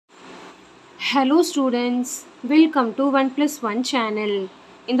Hello students, welcome to 1+1 channel.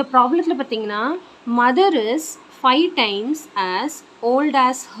 In the problem mother is 5 times as old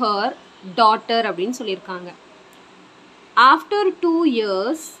as her daughter அப்படினு சொல்லிருக்காங்க. After 2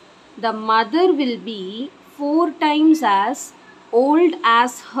 years, the mother will be 4 times as old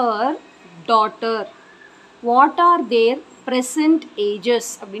as her daughter. What are their present ages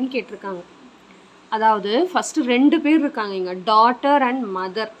அப்படினு கேட்டிருக்காங்க. அதாவது first ரெண்டு பேர் இருக்காங்க இங்க, daughter and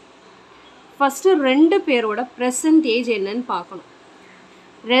mother. First ரெண்டு பேரோட present age என்னன்னு பார்க்கணும்.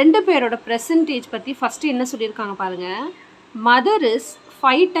 ரெண்டு பேரோட present age பத்தி first என்ன சொல்லிருக்காங்க பாருங்க. Mother is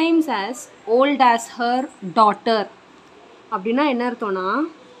 5 times as old as her daughter. அப்படினா என்ன அர்த்தம்னா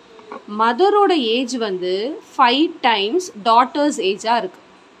மதரோட ஏஜ் வந்து 5 times daughter's age-ஆ இருக்கு.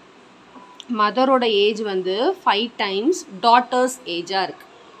 மதரோட ஏஜ் வந்து 5 times daughter's age-ஆ இருக்கு.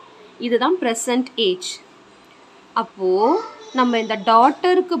 இதுதான் present age. அப்போ நம்ம இந்த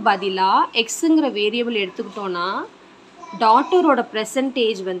டாட்டருக்கு பதிலா எக்ஸுங்கிற வேரியபிள் எடுத்துக்கிட்டோன்னா டாட்டரோட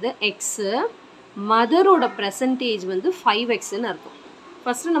ப்ரெசன்டேஜ் வந்து எக்ஸு, மதரோட ப்ரெசன்டேஜ் வந்து 5xன்னு அர்த்தம்.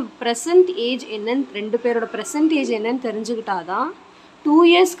 ஃபஸ்ட்டு நம்ம ப்ரெசன்ட் ஏஜ் என்னன்னு ரெண்டு பேரோட ப்ரெசன்டேஜ் என்னன்னு தெரிஞ்சுக்கிட்டாதான் 2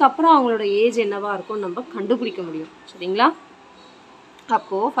 இயர்ஸ்க்கு அப்புறம் அவங்களோட ஏஜ் என்னவாக இருக்கும்னு நம்ம கண்டுபிடிக்க முடியும். சரிங்களா?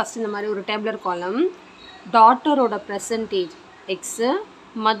 அப்போது ஃபஸ்ட் இந்த மாதிரி ஒரு டேபிளர் காலம், டாட்டரோட ப்ரெசன்டேஜ் எக்ஸு,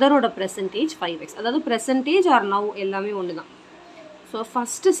 மதரோட ப்ரெசன்டேஜ் 5x. அதாவது ப்ரெசன்டேஜ் ஆர் நவ் எல்லாமே ஒன்று தான். ஸோ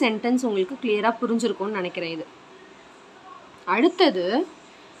ஃபஸ்ட்டு சென்டென்ஸ் உங்களுக்கு கிளியராக புரிஞ்சிருக்கும்னு நினைக்கிறேன். இது அடுத்தது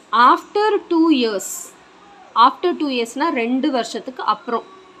ஆஃப்டர் 2 இயர்ஸ். ஆஃப்டர் 2 இயர்ஸ்னால் 2 வருஷத்துக்கு அப்புறம்.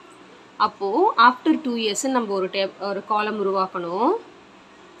 அப்போது ஆஃப்டர் 2 இயர்ஸ்ன்னு நம்ம ஒரு காலம் உருவாக்கணும்.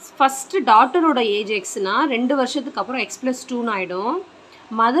 ஃபஸ்ட்டு டாட்டரோட ஏஜ் எக்ஸ்னால் 2 வருஷத்துக்கு அப்புறம் x+2ன்னு ஆகிடும்.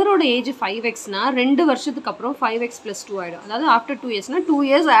 மதரோட ஏஜ் 5xனா 2 வருஷத்துக்கு அப்புறம் 5x+2 ஆகிடும். அதாவது ஆஃப்டர் 2 இயர்ஸ்னால் 2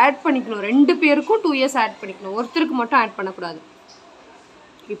 இயர்ஸ் ஆட் பண்ணிக்கணும். ரெண்டு பேருக்கும் 2 இயர்ஸ் ஆட் பண்ணிக்கணும், ஒருத்தருக்கு மட்டும் ஆட் பண்ணக்கூடாது.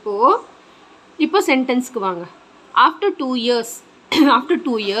 இப்போ சென்டென்ஸ்க்கு வாங்க. After 2 years after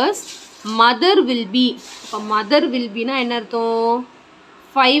 2 years mother will be. இப்போ மதர் வில் பினா என்ன அர்த்தம்?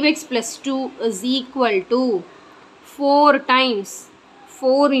 5x+2 is equal to 4 times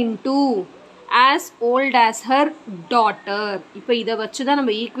 4 into as old as her daughter. இப்போ இதை வச்சு தான்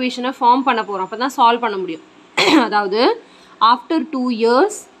நம்ம ஈக்குவேஷனை ஃபார்ம் பண்ண போகிறோம். அப்போ தான் சால்வ் பண்ண முடியும். அதாவது after 2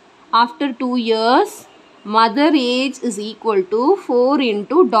 years mother age is equal to 4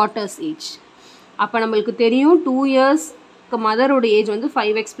 into daughter's age. அப்போ நம்மளுக்கு தெரியும் 2 இயர்ஸ்க்கு மதரோட ஏஜ் வந்து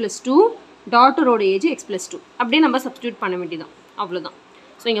 5x+2, டாட்டரோட ஏஜ் x+2. அப்படியே நம்ம சப்ஸ்டியூட் பண்ண வேண்டியதான், அவ்வளோதான்.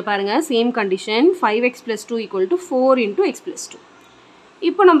 ஸோ இங்கே பாருங்கள், same condition 5x+2 equal to 4 into x+2.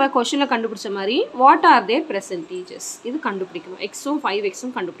 இப்போ நம்ம கொஷனில் கண்டுபிடிச்ச மாதிரி வாட் ஆர் தேர் ப்ரெசன்டேஜஸ் இது கண்டுபிடிக்கணும். எக்ஸும்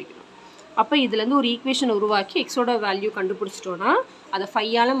 5xம் கண்டுபிடிக்கணும். அப்போ இதுலேருந்து ஒரு ஈக்குவேஷன் உருவாக்கி எக்ஸோட வேல்யூ கண்டுபிடிச்சிட்டோன்னா அதை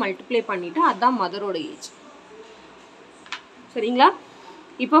 5ஆல் மல்டிப்ளை பண்ணிவிட்டு அதுதான் மதரோட ஏஜ். சரிங்களா?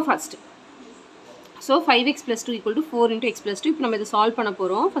 இப்போ first so 5x+2 equal to 4 into x+2. இப்போ நம்ம இதை சால்வ் பண்ண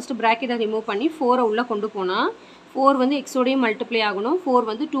போகிறோம். ஃபஸ்ட்டு ப்ராக்கெட்டை ரிமூவ் பண்ணி 4 உள்ளே கொண்டு போனால் 4 வந்து எக்ஸோடையும் மல்டிப்ளை ஆகணும், 4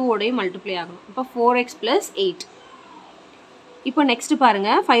 வந்து 2ஓடையும் மல்டிப்ளை ஆகணும். இப்போ 4x+8. இப்போ நெக்ஸ்ட்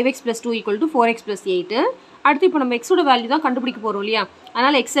பாருங்கள், 5x+2 ஈக்குவல் டு 4x+8. அடுத்து இப்போ நம்ம எக்ஸோட வேல்யூ தான் கண்டுபிடிக்க போகிறோம் இல்லையா?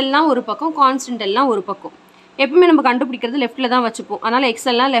 அதனால் எக்ஸெல்லாம் ஒரு பக்கம், கான்ஸ்டன்ட் எல்லாம் ஒரு பக்கம். எப்பவுமே நம்ம கண்டுபிடிக்கிறது லெஃப்ட்டில் தான் வச்சுப்போம். அதனால்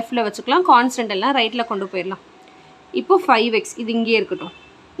எக்ஸெல்லாம் லெஃப்ட்டில் வச்சுக்கலாம், கான்ஸ்டன்ட் எல்லாம் ரைட்டில் கொண்டு போயிடலாம். இப்போ 5x இது இங்கே இருக்கட்டும்.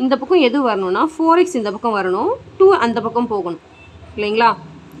 இந்த பக்கம் எது வரணும்னா 4x இந்த பக்கம் வரணும், 2 அந்த பக்கம் போகணும் இல்லைங்களா?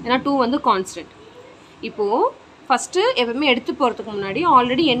 ஏன்னா 2 வந்து கான்ஸ்டன்ட். இப்போது ஃபஸ்ட்டு எப்பவுமே எடுத்து போகிறதுக்கு முன்னாடி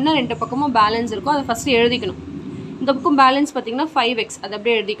ஆல்ரெடி என்ன ரெண்டு பக்கமும் பேலன்ஸ் இருக்கோ அதை ஃபஸ்ட்டு எழுதிக்கணும். இந்த பக்கம் பேலன்ஸ் பார்த்திங்கன்னா 5x, அதை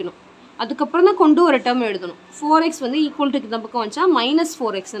அப்படியே எழுதிக்கணும். அதுக்கப்புறம் தான் கொண்டு ஒரு டேர்ம் எழுதணும். 4x வந்து ஈக்குவல் டு இந்த பக்கம் வச்சா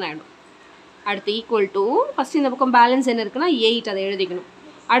 -4xன்னு ஆகிடும். அடுத்து ஈக்குவல் டு ஃபஸ்ட்டு இந்த பக்கம் பேலன்ஸ் என்ன இருக்குன்னா 8, அதை எழுதிக்கணும்.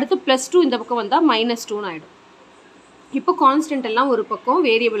 அடுத்து +2 இந்த பக்கம் வந்தால் -2ன்னு ஆகிடும். இப்போ கான்ஸ்டன்ட் எல்லாம் ஒரு பக்கம்,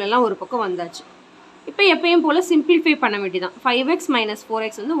 வேரியபிள் எல்லாம் ஒரு பக்கம் வந்தாச்சு. இப்போ எப்பயும் போல் சிம்பிளிஃபை பண்ண வேண்டியதான். 5x -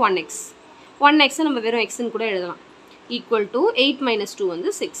 4x வந்து 1x. 1xை நம்ம வெறும் எக்ஸ்ன்னு கூட எழுதலாம். ஈக்குவல் டு 8 - 2 வந்து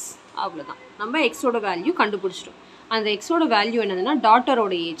 6. அவ்வளோதான், நம்ம எக்ஸோட வேல்யூ கண்டுபிடிச்சிட்டோம். அந்த எக்ஸோட வேல்யூ என்னதுன்னா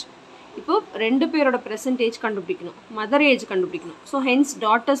டாட்டரோட ஏஜ். இப்போ ரெண்டு பேரோட ப்ரெசன்டேஜ் கண்டுபிடிக்கணும், மதர் ஏஜ் கண்டுபிடிக்கணும். So hence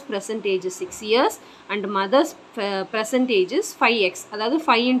daughters percentage is 6 years and mothers percentage is 5x. அதாவது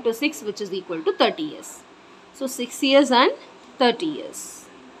 5 into 6 which is equal to 30 years. So 6 years and 30 years.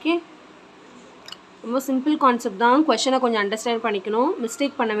 Okay, ரொம்ப சிம்பிள் கான்செப்ட் தான். கொஷனை கொஞ்சம் அண்டர்ஸ்டாண்ட் பண்ணிக்கணும்.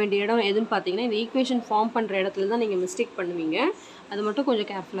 மிஸ்டேக் பண்ண வேண்டிய இடம் எதுன்னு பார்த்தீங்கன்னா இந்த ஈக்குவேஷன் ஃபார்ம் பண்ணுற இடத்துல தான் நீங்கள் மிஸ்டேக் பண்ணுவீங்க. அது மட்டும் கொஞ்சம்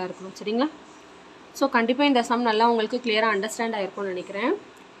கேர்ஃபுல்லாக இருக்கணும். சரிங்களா? ஸோ கண்டிப்பாக இந்த சம் நல்லா உங்களுக்கு கிளியராக அண்டர்ஸ்டாண்ட் ஆகிருக்கும்னு நினைக்கிறேன்.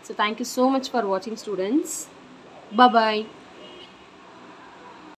 So thank you so much for வாட்சிங் ஸ்டூடெண்ட்ஸ். Bye-bye.